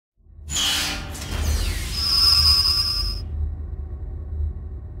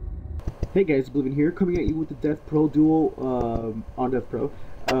Hey guys, Oblivion here, coming at you with the DevPro Duel on DevPro.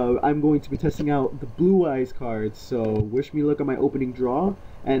 I'm going to be testing out the Blue Eyes cards, so wish me luck on my opening draw.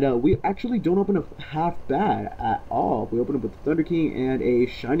 And we actually don't open up half bad at all. We open up with the Thunder King and a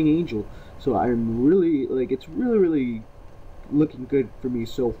Shining Angel, so I'm really, it's really looking good for me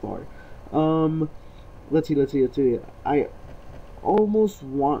so far. Let's see. I almost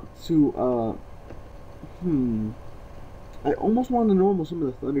want to, I almost want to normal summon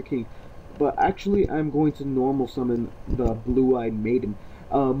the Thunder King, but actually I'm going to normal summon the Blue-Eyed Maiden.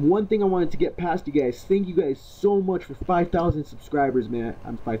 One thing I wanted to get past you guys, thank you guys so much for 5,000 subscribers, man.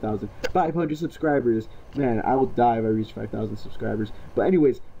 I'm 500 subscribers. Man, I will die if I reach 5,000 subscribers. But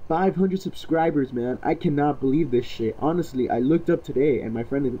anyways, 500 subscribers, man. I cannot believe this shit. Honestly, I looked up today, and my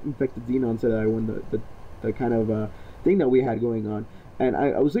friend Infected Xenon said that I won the kind of thing that we had going on. And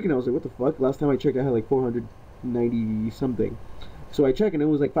I was looking, I was like, what the fuck? Last time I checked, I had like 490 something. So I checked and it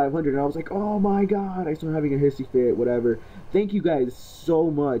was like 500, and I was like, oh my god, I started having a hissy fit, whatever. Thank you guys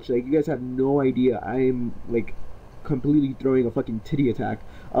so much. Like, you guys have no idea. I am like completely throwing a fucking titty attack.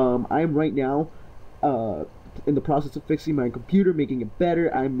 I am right now in the process of fixing my computer, making it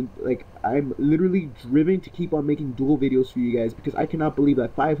better. I'm literally driven to keep on making dual videos for you guys, because I cannot believe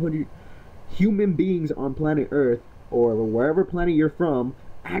that 500 human beings on planet Earth, or wherever planet you're from,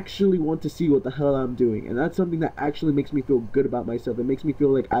 actually want to see what the hell I'm doing. And that's something that actually makes me feel good about myself. It makes me feel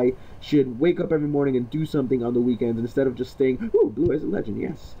like I should wake up every morning and do something on the weekends instead of just staying, ooh, Blue Eyes a legend,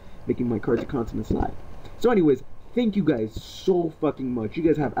 yes, making my cards a constant slide. So anyways, thank you guys so fucking much. You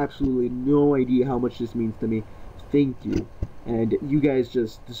guys have absolutely no idea how much this means to me. Thank you. And you guys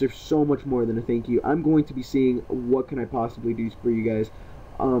just deserve so much more than a thank you. I'm going to be seeing what can I possibly do for you guys.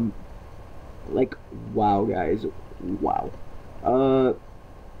 Like, wow, guys, wow.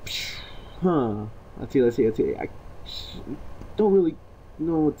 Let's see. I don't really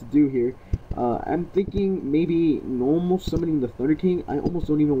know what to do here. I'm thinking maybe normal summoning the Thunder King. I almost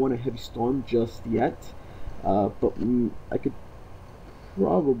don't even want a Heavy Storm just yet. But I could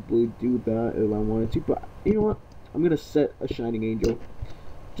probably do that if I wanted to. But you know what? I'm gonna set a Shining Angel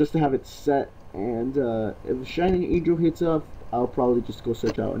just to have it set. And if a Shining Angel hits up, I'll probably just go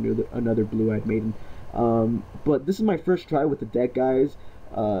search out another Blue-Eyed Maiden. But this is my first try with the deck, guys.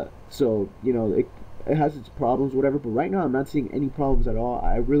 So, you know, it has its problems, whatever, but right now I'm not seeing any problems at all.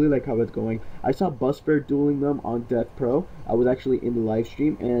 I really like how it's going. I saw Busfair dueling them on DevPro. I was actually in the live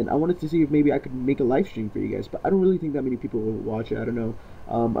stream, and I wanted to see if maybe I could make a live stream for you guys, but I don't really think that many people will watch it. I don't know.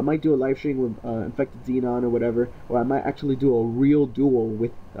 I might do a live stream with Infected Xenon or whatever, or I might actually do a real duel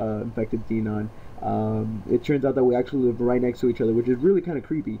with Infected Xenon. It turns out that we actually live right next to each other, which is really kind of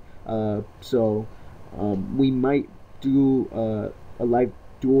creepy. So we might do a live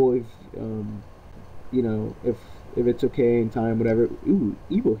duel if you know, if it's okay in time, whatever. Ooh,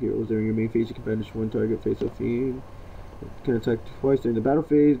 evil heroes. During your main phase, you can banish one target face of fiend. You can attack twice during the battle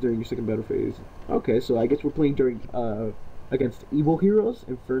phase, during your second battle phase. Okay, so I guess we're playing during against evil heroes,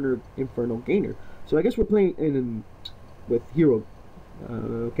 infernal gainer. So I guess we're playing with hero.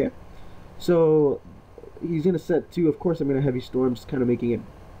 Okay, so he's gonna set 2. Of course, I'm gonna Heavy Storm, just kind of making it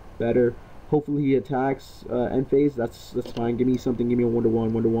better. Hopefully he attacks end phase. That's fine. Give me something. Give me a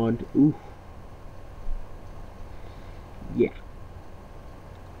 1/1. Ooh. Yeah.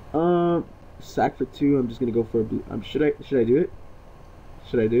 Sack for 2. I'm just gonna go for a blue. Should I do it?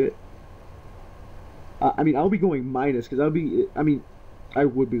 Should I do it? I mean, I'll be going minus because I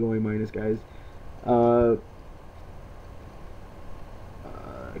would be going minus, guys. Cause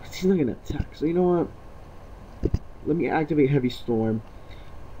he's not gonna attack. So you know what? Let me activate Heavy Storm.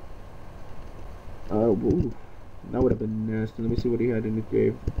 Ooh, that would have been nasty. Let me see what he had in his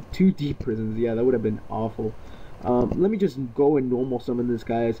grave. 2 deep prisons. Yeah, that would have been awful. Let me just go and normal summon this,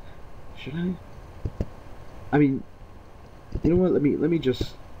 guys. Should I? I mean, you know what? Let me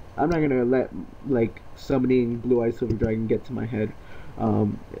just. I'm not gonna let like summoning Blue Eyes Silver Dragon get to my head.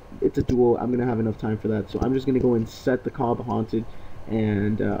 It's a duel. I'm gonna have enough time for that. So I'm just gonna go and set the Call of the Haunted,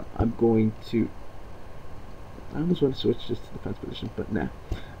 and I'm going to. I almost want to switch just to defense position, but nah.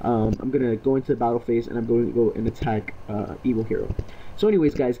 I'm gonna go into the battle phase, and I'm going to go and attack evil hero. So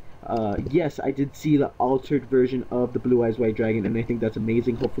anyways, guys, yes, I did see the altered version of the Blue Eyes White Dragon, and I think that's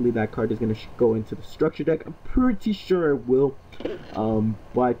amazing. Hopefully that card is going to go into the structure deck. I'm pretty sure it will,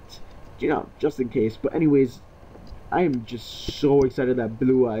 but, you know, just in case. But anyways, I am just so excited that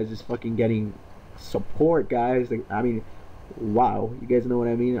Blue Eyes is fucking getting support, guys. Like, I mean, wow. You guys know what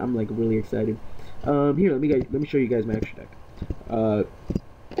I mean? I'm, like, really excited. Here, let me show you guys my extra deck.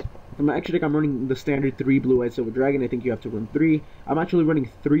 For my extra deck, I'm running the standard 3 Blue-Eyed Silver Dragon. I think you have to run 3. I'm actually running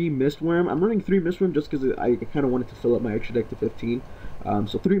 3 Mistworm. I'm running 3 Mistworm just because I kind of wanted to fill up my extra deck to 15.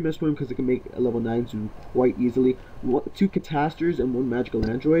 So 3 Mistworm because it can make a level 9 to quite easily. 2 Catasters and 1 Magical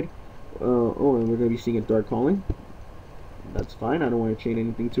Android. Oh, and we're going to be seeing a Dark Calling. That's fine. I don't want to chain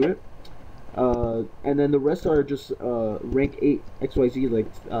anything to it. And then the rest are just rank 8 XYZ,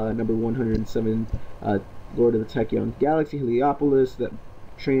 like number 107, Lord of the Tachyon Galaxy, Heliopolis, that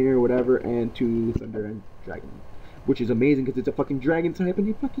trainer, whatever, and 2 Thunder and Dragon, which is amazing because it's a fucking dragon type and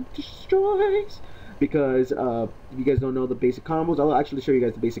he fucking destroys. Because if you guys don't know the basic combos, I'll actually show you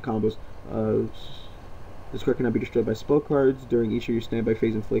guys the basic combos. This card cannot be destroyed by spell cards during each of your standby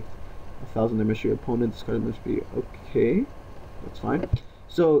phase. Inflict 1,000 damage to your opponent. This card must be okay. That's fine.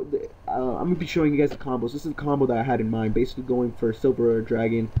 So I'm gonna be showing you guys the combos. This is the combo that I had in mind. Basically going for Silver or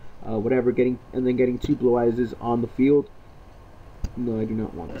Dragon, whatever, getting 2 Blue Eyes on the field. No, I do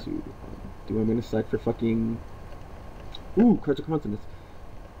not want to. I'm gonna select for fucking Cards of Continents.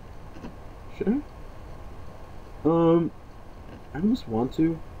 Should I? I almost want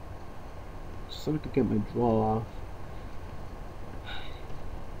to, just so I could get my draw off.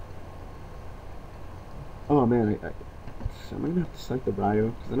 Oh man, I'm gonna have to select the Ryo,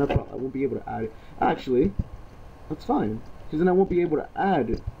 because then I won't be able to add it. Actually, that's fine, because then I won't be able to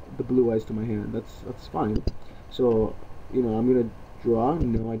add the Blue Eyes to my hand. That's fine. So, you know, I'm gonna draw.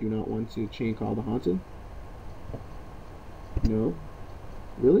 No, I do not want to chain Call the Haunted. No.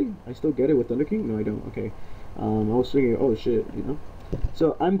 Really? I still get it with Thunder King? No, I don't. Okay. I was thinking, oh shit, you know.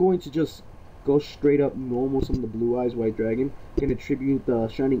 So I'm going to just go straight up normal some of the Blue Eyes White Dragon. I'm going to tribute the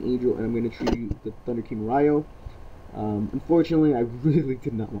Shining Angel, and I'm going to tribute the Thunder King Ryo. Unfortunately, I really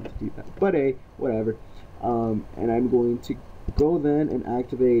did not want to do that, but hey, whatever. And I'm going to go then and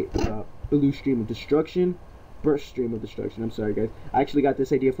activate Blue Stream of Destruction, Burst Stream of Destruction. I'm sorry, guys. I actually got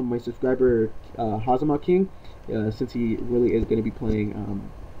this idea from my subscriber Hazama King, since he really is going to be playing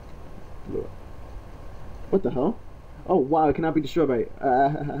Blue. What the hell? Oh wow! It cannot be destroyed by.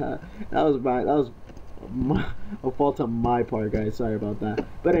 That was a fault on my part, guys. Sorry about that.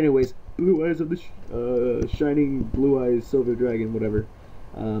 But anyways, Blue Eyes of the Shining Blue Eyes Silver Dragon, whatever.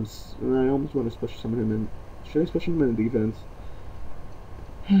 I almost want to special summon him in. Should I special him in defense?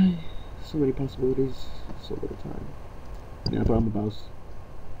 So many possibilities, so little time. Yeah, but I'm a boss.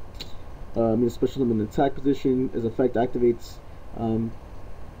 I'm gonna special him in the attack position. His effect activates.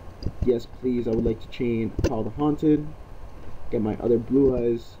 Yes, please. I would like to chain Call the Haunted. Get my other Blue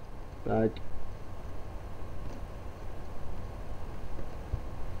Eyes back.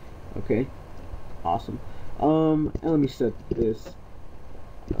 Okay, awesome. And let me set this.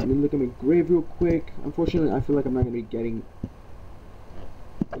 Let me look at my grave real quick. Unfortunately, I feel like I'm not gonna be getting.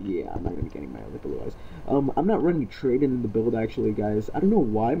 Yeah, I'm not gonna be getting my other Blue Eyes. I'm not running trade in the build actually, guys. I don't know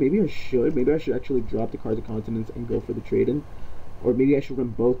why. Maybe I should. Maybe I should actually drop the Cards of Continents and go for the trade in. Or maybe I should run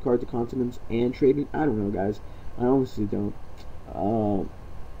both Cards of Continents and trade in. I don't know, guys. I honestly don't. I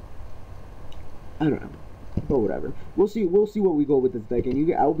don't know. But whatever. We'll see what we go with this deck,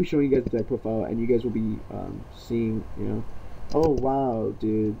 and I will be showing you guys the deck profile, and you guys will be seeing, you know. Oh wow,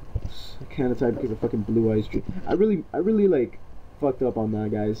 dude. I can't attack because of fucking Blue Eyes. I really like fucked up on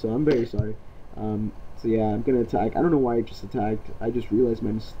that, guys. So I'm very sorry. So yeah, I'm gonna attack. I don't know why I just attacked. I just realized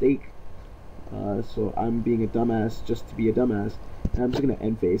my mistake. So I'm being a dumbass just to be a dumbass, and I'm just gonna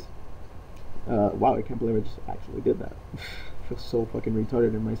end phase. Wow, I can't believe I just actually did that. I feel so fucking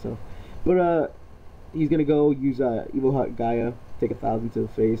retarded in myself. But he's gonna go use Evil Hut Gaia, take 1,000 to the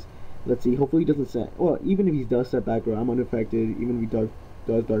face. Let's see. Hopefully he doesn't set. Well, even if he does set back row, I'm unaffected. Even if he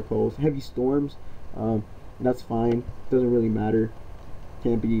does Dark Holes, Heavy Storms, that's fine. Doesn't really matter.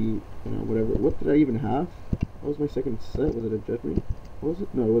 Can't be, you know, whatever. What did I even have? What was my second set? Was it a Judgment? What was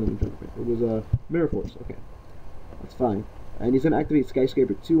it? No, it wasn't a Judgment. It was a Mirror Force. Okay, that's fine. And he's gonna activate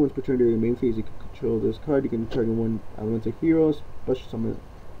Skyscraper 2 once per turn during your main phase. You can control this card. You can target one elemental hero, special summon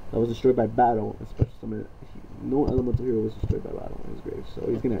that was destroyed by battle, and special summon. No elemental hero was destroyed by battle in his grave, so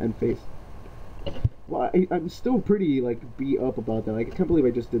he's gonna end phase. Well, I'm still pretty like beat up about that. Like, I can't believe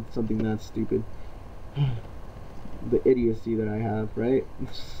I just did something that stupid. The idiocy that I have, right?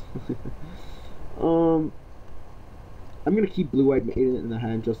 I'm gonna keep Blue-Eyed Maiden in the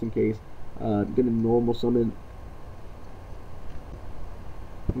hand just in case. I'm gonna normal summon.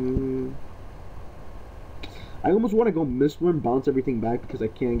 I almost want to go Mistworm, bounce everything back because I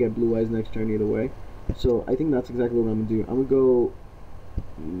can't get Blue Eyes next turn either way. So I think that's exactly what I'm gonna do. I'm gonna go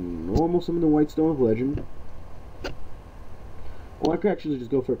normal summon the White Stone of Legend. Or I could actually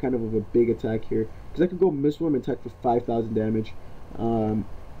just go for kind of a big attack here, because I could go Mistworm and attack for 5,000 damage.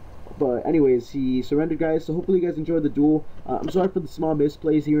 But anyways, he surrendered, guys. So hopefully you guys enjoyed the duel. I'm sorry for the small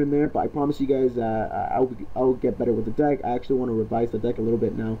misplays here and there, but I promise you guys I'll get better with the deck. I actually want to revise the deck a little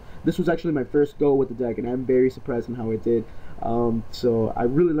bit now. This was actually my first go with the deck, and I'm very surprised on how it did. So I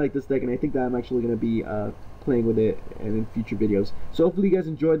really like this deck, and I think that I'm actually going to be playing with it and in future videos. So hopefully you guys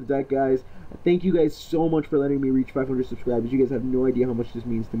enjoyed the deck, guys. Thank you guys so much for letting me reach 500 subscribers. You guys have no idea how much this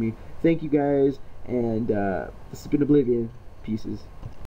means to me. Thank you guys, and this has been Oblivion. Pieces.